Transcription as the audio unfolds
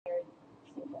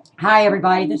Hi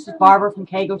everybody, this is Barbara from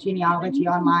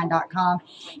KegelGenealogyOnline.com,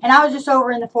 and I was just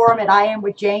over in the forum at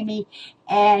IMWITHJAMIE,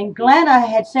 and Glenna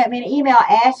had sent me an email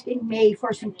asking me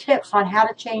for some tips on how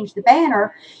to change the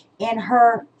banner in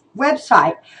her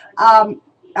website. I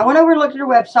went over and looked at her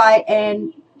website,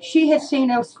 and she had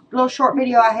seen a little short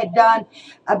video I had done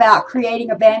about creating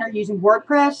a banner using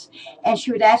WordPress, and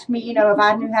she would ask me, if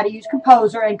I knew how to use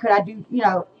Composer, and could I do,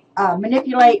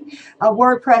 manipulate a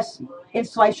WordPress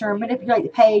installation or manipulate the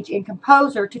page in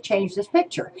Composer to change this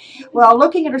picture. Well,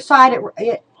 looking at her site,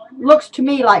 it looks to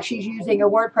me like she's using a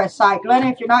WordPress site. Glenna,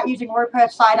 if you're not using a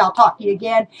WordPress site, I'll talk to you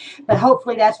again, but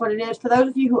hopefully that's what it is. For those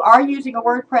of you who are using a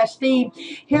WordPress theme,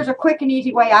 here's a quick and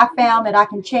easy way I found that I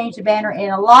can change the banner in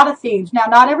a lot of themes. Now,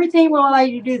 not every theme will allow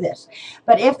you to do this,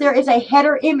 but if there is a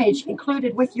header image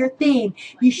included with your theme,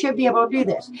 you should be able to do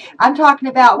this. I'm talking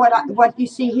about what you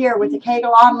see here with the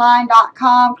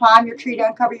KegelOnline.com, climb your tree to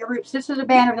uncover your roots. This is a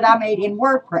banner that I made in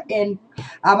WordPress, in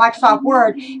Microsoft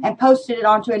Word, and posted it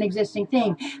onto an existing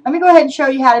theme. Let me go ahead and show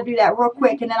you how to do that real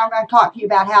quick, and then I'm going to talk to you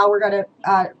about how we're going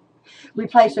to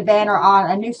replace a banner on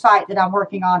a new site that I'm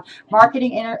working on.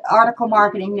 Article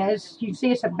marketing. As you can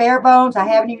see, it's a bare bones. I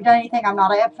haven't even done anything. I'm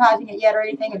not advertising it yet or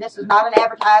anything, and this is not an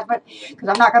advertisement because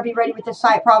I'm not going to be ready with this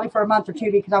site probably for a month or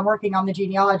two because I'm working on the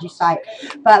genealogy site.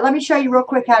 But let me show you real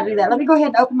quick how to do that. Let me go ahead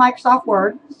and open Microsoft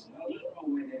Word.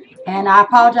 And I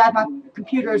apologize, my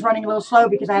computer is running a little slow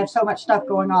because I have so much stuff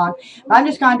going on. But I'm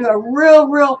just going to do a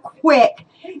real quick,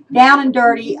 down and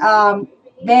dirty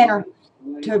banner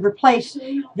to replace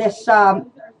this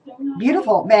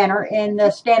beautiful banner in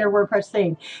the standard WordPress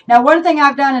theme. Now, one thing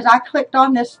I've done is I clicked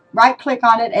on this, right-click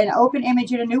on it, and open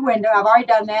image in a new window. I've already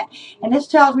done that. And this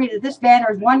tells me that this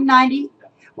banner is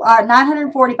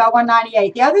 940 by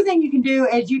 198. The other thing you can do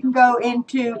is you can go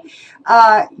into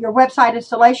your website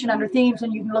installation under themes,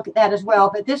 and you can look at that as well.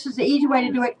 But this is the easy way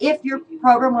to do it if your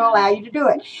program will allow you to do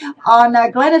it. On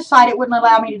Glenna's site, it wouldn't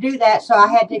allow me to do that, so I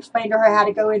had to explain to her how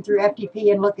to go in through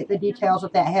FTP and look at the details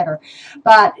of that header.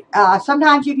 But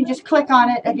sometimes you can just click on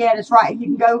it. Again, it's right. You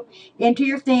can go into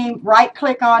your theme,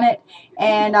 right-click on it,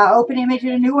 and open image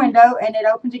in a new window, and it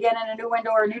opens again in a new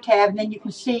window or a new tab, and then you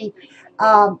can see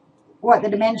what the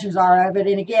dimensions are of it.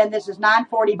 And again, this is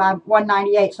 940 by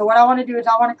 198. So what I want to do is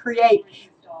I want to create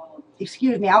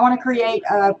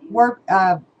a word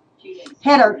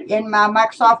header in my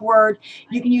Microsoft Word.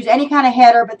 You can use any kind of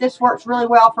header, but this works really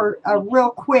well for a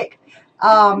real quick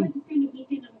header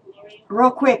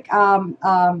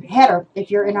if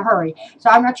you're in a hurry.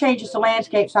 So I'm going to change this to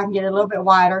landscape so I can get it a little bit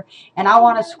wider, and I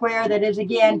want a square that is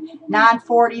again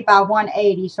 940 by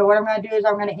 180. So what I'm going to do is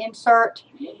I'm going to insert,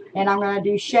 and I'm going to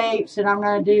do shapes, and I'm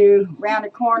going to do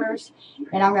rounded corners,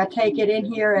 and I'm going to take it in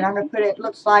here, and I'm going to put it,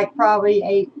 looks like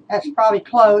probably that's probably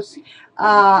close.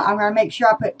 I'm going to make sure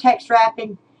I put text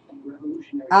wrapping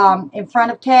in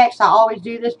front of text. I always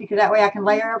do this because that way I can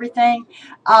layer everything.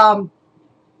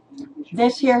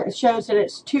 This here shows that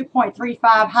it's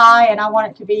 2.35 high, and I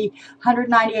want it to be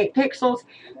 198 pixels,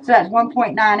 so that's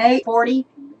 1.98, 40.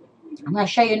 I'm going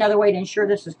to show you another way to ensure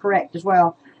this is correct as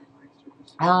well.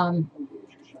 Get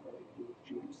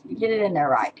it in there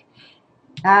right.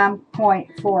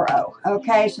 9.40.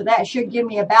 Okay, so that should give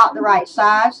me about the right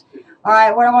size. All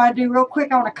right, what I want to do real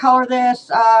quick, I want to color this.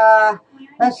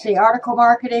 Let's see, article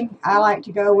marketing. I like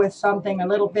to go with something a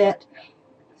little bit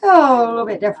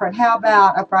different. How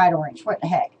about a bright orange? What the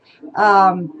heck?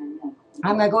 I'm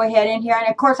going to go ahead in here, and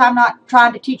of course I'm not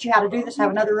trying to teach you how to do this. I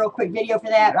have another real quick video for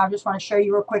that, but I just want to show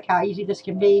you real quick how easy this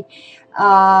can be.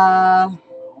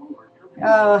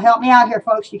 Oh, help me out here,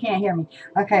 folks. You can't hear me.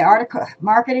 Okay, article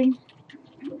marketing.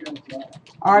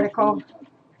 Article.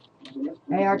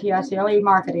 ARTICLE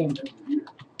marketing.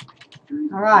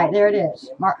 All right, there it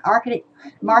is. Marketing,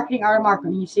 art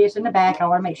marketing. You see it's in the back. I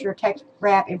want to make sure text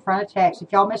wrap in front of text.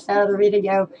 If y'all missed that other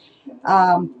video,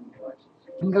 you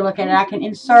can go look at it. I can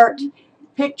insert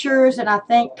pictures, and I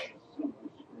think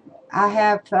I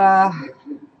have, come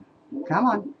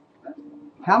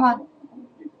on.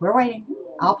 We're waiting.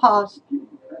 I'll pause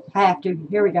if I have to.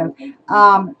 Here we go.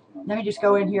 Let me just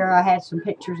go in here. I had some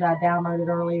pictures I downloaded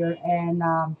earlier, and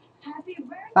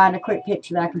find a quick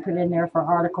picture that I can put in there for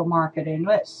article marketing.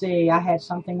 Let's see. I had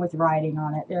something with writing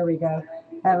on it. There we go.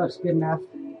 That looks good enough.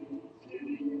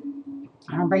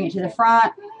 I'll bring it to the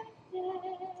front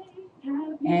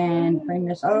and bring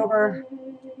this over.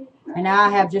 And now I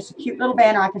have just a cute little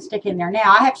banner I can stick in there.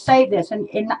 Now I have saved this, and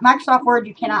in Microsoft Word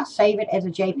you cannot save it as a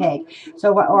JPEG,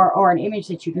 so or an image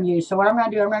that you can use. So what I'm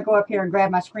going to do, I'm going to go up here and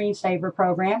grab my screensaver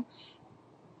program.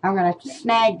 I'm going to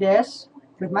snag this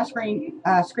with my screen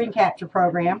capture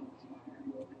program.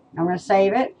 I'm going to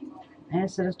save it, and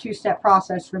it's a two-step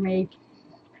process for me.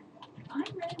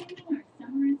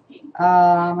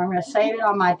 I'm going to save it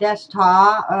on my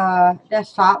desktop,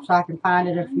 so I can find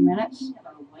it in a few minutes.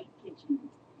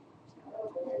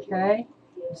 Okay,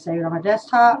 save it on my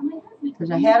desktop. There's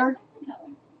a header.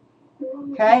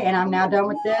 Okay, and I'm now done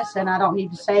with this, and I don't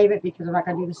need to save it because I'm not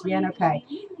going to do this again. Okay,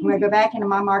 I'm going to go back into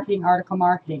my marketing, article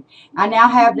marketing. I now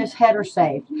have this header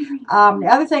saved. The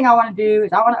other thing I want to do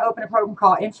is I want to open a program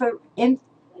called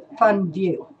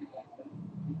IMFANVIEW.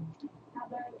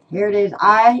 Here it is,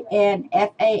 INFANVIEW.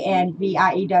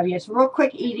 It's a real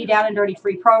quick, easy, down and dirty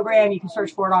free program. You can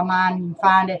search for it online and you can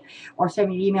find it, or send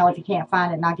me an email if you can't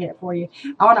find it and I'll get it for you.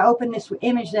 I want to open this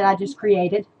image that I just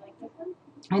created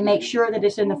and make sure that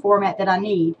it's in the format that I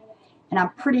need. And I'm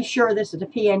pretty sure this is a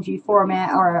PNG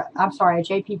format, or I'm sorry, a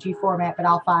JPG format, but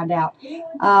I'll find out.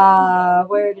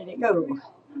 Where did it go?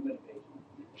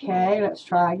 Okay, let's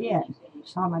try again.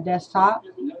 It's on my desktop.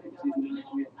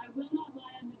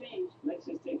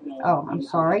 Oh, I'm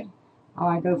sorry. I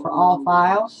want to go for all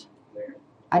files.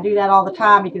 I do that all the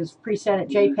time because it's preset at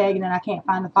JPEG and then I can't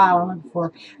find the file I'm looking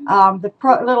for. The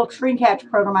little screen capture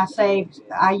program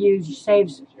I use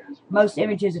saves most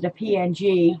images as a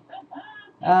PNG.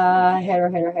 Header.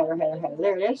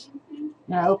 There it is.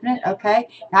 And I open it. Okay.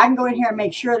 Now I can go in here and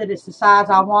make sure that it's the size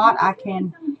I want. I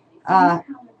can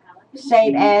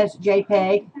save as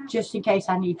JPEG just in case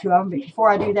I need to. But before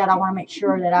I do that, I want to make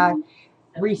sure that I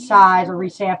resize or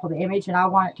resample the image, and I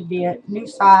want it to be a new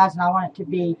size, and I want it to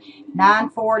be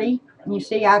 940. And you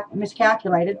see I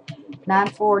miscalculated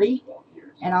 940,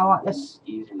 and I want this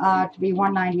to be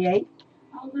 198.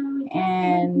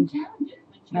 And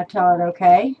I tell it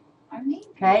okay.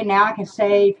 Okay, now I can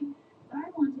save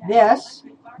this,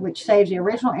 which saves the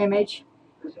original image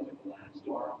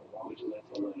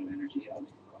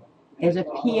as a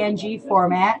PNG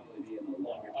format.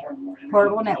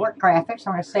 Portable Network Graphics.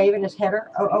 I'm going to save it as header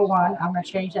 001. I'm going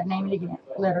to change that name again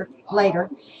later.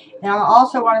 Now I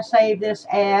also want to save this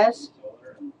as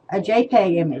a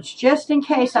JPEG image, just in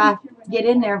case I get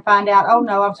in there and find out, oh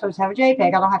no, I'm supposed to have a JPEG.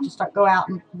 I don't have to go out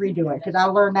and redo it because I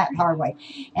learned that the hard way.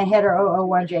 And header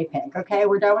 001 JPEG. Okay,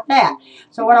 we're done with that.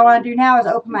 So what I want to do now is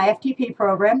open my FTP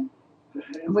program,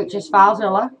 which is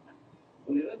FileZilla.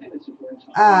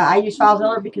 I use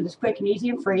FileZilla because it's quick and easy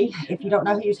and free. If you don't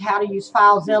know how to use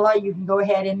FileZilla, you can go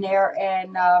ahead in there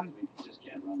and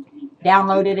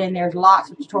download it, and there's lots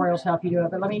of tutorials to help you do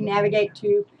it. But let me navigate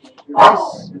to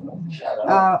this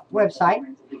website.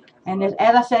 And as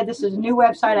I said, this is a new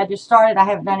website I just started. I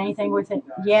haven't done anything with it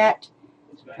yet.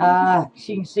 So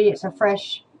you can see it's a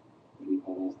fresh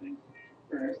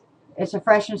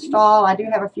install. I do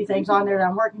have a few things on there that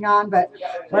I'm working on, but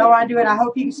what I want to do, and I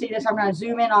hope you can see this, I'm going to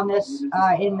zoom in on this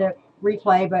in the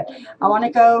replay, but I want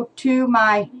to go to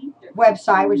my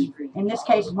website, which in this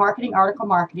case is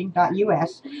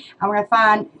marketingarticlemarketing.us. I'm going to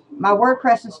find my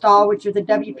WordPress install, which are the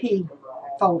WP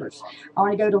folders. I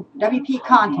want to go to WP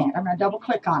content. I'm going to double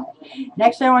click on it.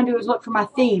 Next thing I want to do is look for my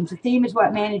themes. The theme is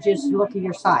what manages the look of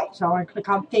your site. So I want to click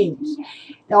on themes.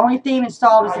 The only theme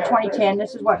installed is the 2010.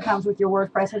 This is what comes with your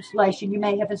WordPress installation. You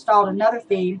may have installed another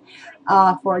theme.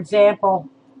 For example,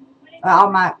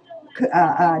 on my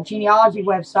genealogy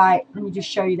website. Let me just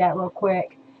show you that real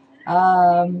quick.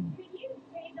 I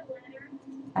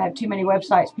have too many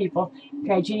websites, people.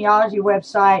 Okay, genealogy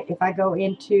website. If I go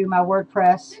into my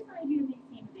WordPress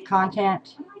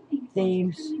content,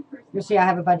 themes, you'll see I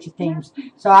have a bunch of themes.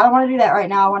 So I don't want to do that right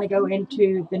now. I want to go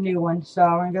into the new one. So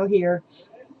I'm going to go here,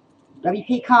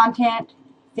 WP content,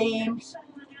 themes,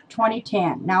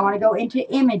 2010. Now I want to go into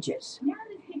images.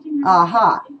 Here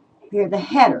are the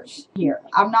headers here.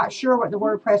 I'm not sure what the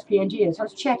WordPress PNG is.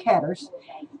 Let's check headers.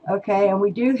 Okay, and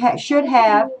we should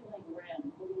have,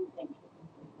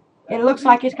 it looks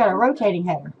like it's got a rotating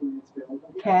header.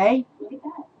 Okay.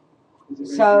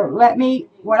 So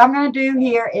what I'm going to do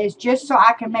here is, just so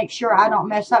I can make sure I don't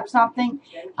mess up something,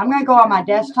 I'm going to go on my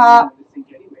desktop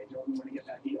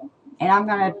and I'm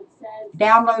going to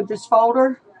download this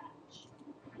folder.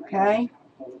 Okay.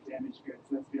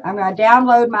 I'm going to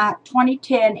download my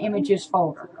 2010 images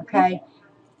folder. Okay.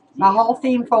 My whole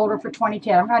theme folder for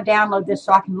 2010. I'm going to download this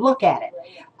so I can look at it.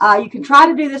 You can try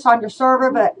to do this on your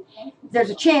server, but there's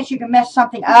a chance you can mess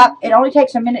something up. It only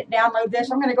takes a minute to download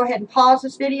this. I'm going to go ahead and pause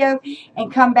this video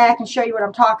and come back and show you what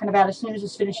I'm talking about as soon as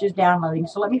this finishes downloading.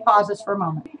 So let me pause this for a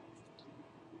moment.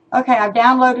 Okay, I've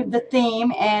downloaded the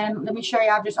theme, and let me show you.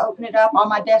 I've just opened it up on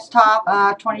my desktop,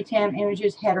 2010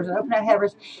 images, headers. I open up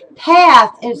headers.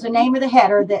 Path is the name of the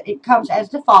header that it comes as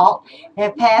default. They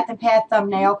have path and path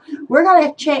thumbnail. We're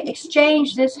going to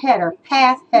exchange this header,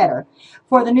 path header,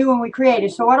 for the new one we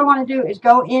created. So what I want to do is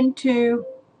go into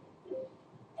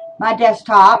my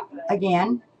desktop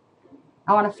again,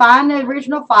 I want to find the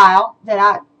original file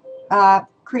that I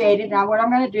created. Now what I'm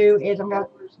going to do is I'm going to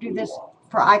do this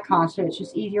for icons, so it's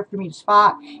just easier for me to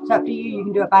spot. It's up to you. You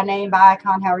can do it by name, by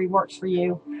icon, however it works for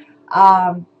you.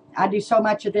 I do so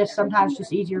much of this, sometimes it's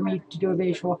just easier for me to do a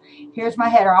visual. Here's my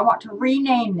header. I want to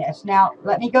rename this. Now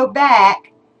let me go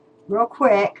back real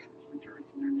quick.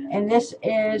 And this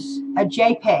is a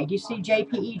JPEG. You see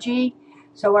JPEG?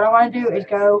 So what I want to do is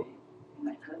go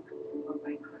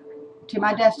to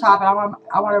my desktop, and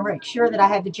I want to make sure that I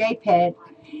have the JPEG,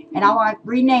 and I want to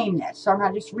rename this. So I'm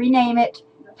going to just rename it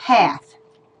Path,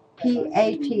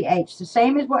 P-A-T-H, the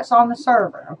same as what's on the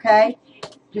server. Okay,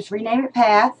 just rename it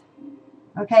Path.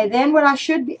 Okay, then what I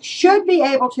should be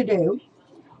able to do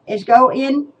is go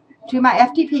in to my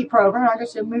FTP program. I'm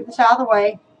just going to move this out of the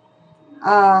way.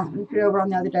 Let me put it over on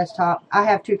the other desktop. I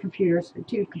have two computer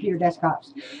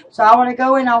desktops. So I want to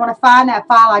go in, I want to find that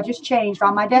file I just changed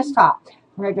on my desktop.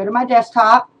 I'm going to go to my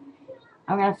desktop.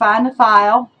 I'm going to find the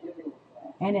file.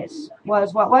 And it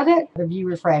was, what was it? The view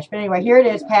refresh. But anyway, here it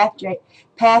is, Path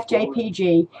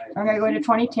JPG. I'm going to go into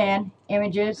 2010,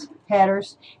 Images,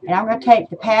 Headers. And I'm going to take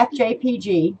the Path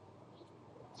JPG.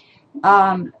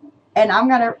 And I'm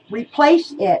going to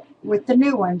replace it with the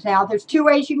new ones. Now, there's two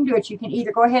ways you can do it. You can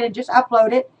either go ahead and just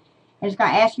upload it, and it's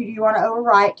going to ask you, do you want to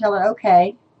overwrite? Tell it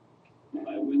OK.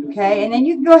 Okay, and then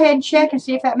you can go ahead and check and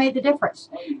see if that made the difference.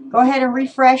 Go ahead and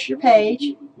refresh your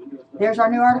page. There's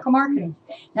our new article marketing.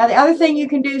 Now, the other thing you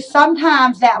can do,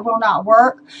 sometimes that will not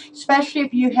work, especially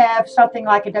if you have something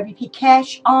like a WP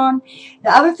cache on.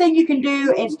 The other thing you can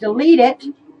do is delete it,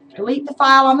 delete the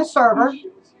file on the server,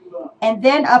 and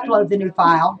then upload the new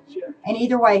file. And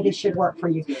either way, this should work for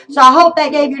you. So I hope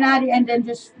that gave you an idea. And then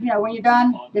just, when you're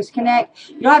done, disconnect.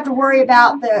 You don't have to worry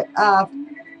about the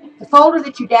folder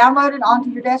that you downloaded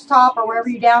onto your desktop or wherever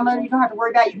you downloaded. You don't have to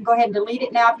worry about it. You can go ahead and delete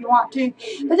it now if you want to.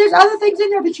 But there's other things in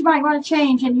there that you might want to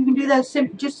change, and you can do those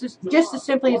just as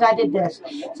simply as I did this.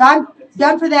 So I'm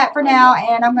done for that for now,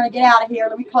 and I'm going to get out of here.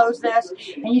 Let me close this,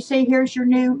 and you see here's your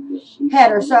new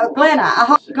header. So Glenna,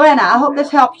 I hope this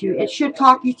helps you. It should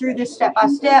talk you through this step by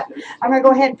step. I'm going to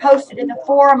go ahead and post it in the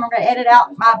forum. I'm going to edit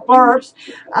out my blurbs.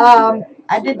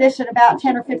 I did this in about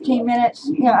 10 or 15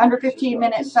 minutes, under 15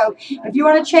 minutes. So if you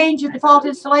want to change your default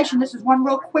installation, this is one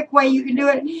real quick way you can do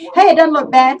it. Hey, it doesn't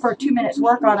look bad for 2 minutes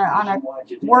work on a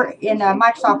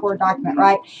Microsoft Word document,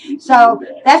 right? So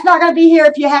that's not going to be here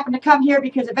if you happen to come here,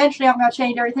 because eventually I'm going to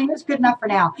change everything. That's good enough for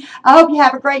now. I hope you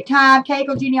have a great time.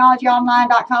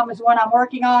 KegelGenealogyOnline.com is the one I'm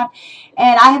working on.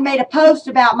 And I have made a post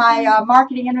about my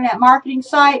internet marketing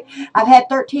site. I've had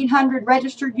 1,300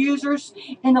 registered users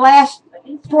in the last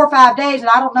 4 or 5 days, and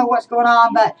I don't know what's going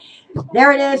on, but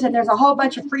there it is. And there's a whole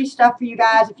bunch of free stuff for you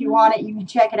guys. If you want it, you can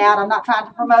check it out. I'm not trying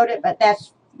to promote it, but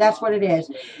that's what it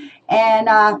is. And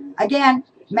again,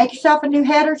 make yourself a new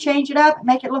header, change it up, and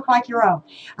make it look like your own.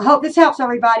 I hope this helps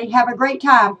everybody. Have a great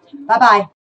time. Bye-bye.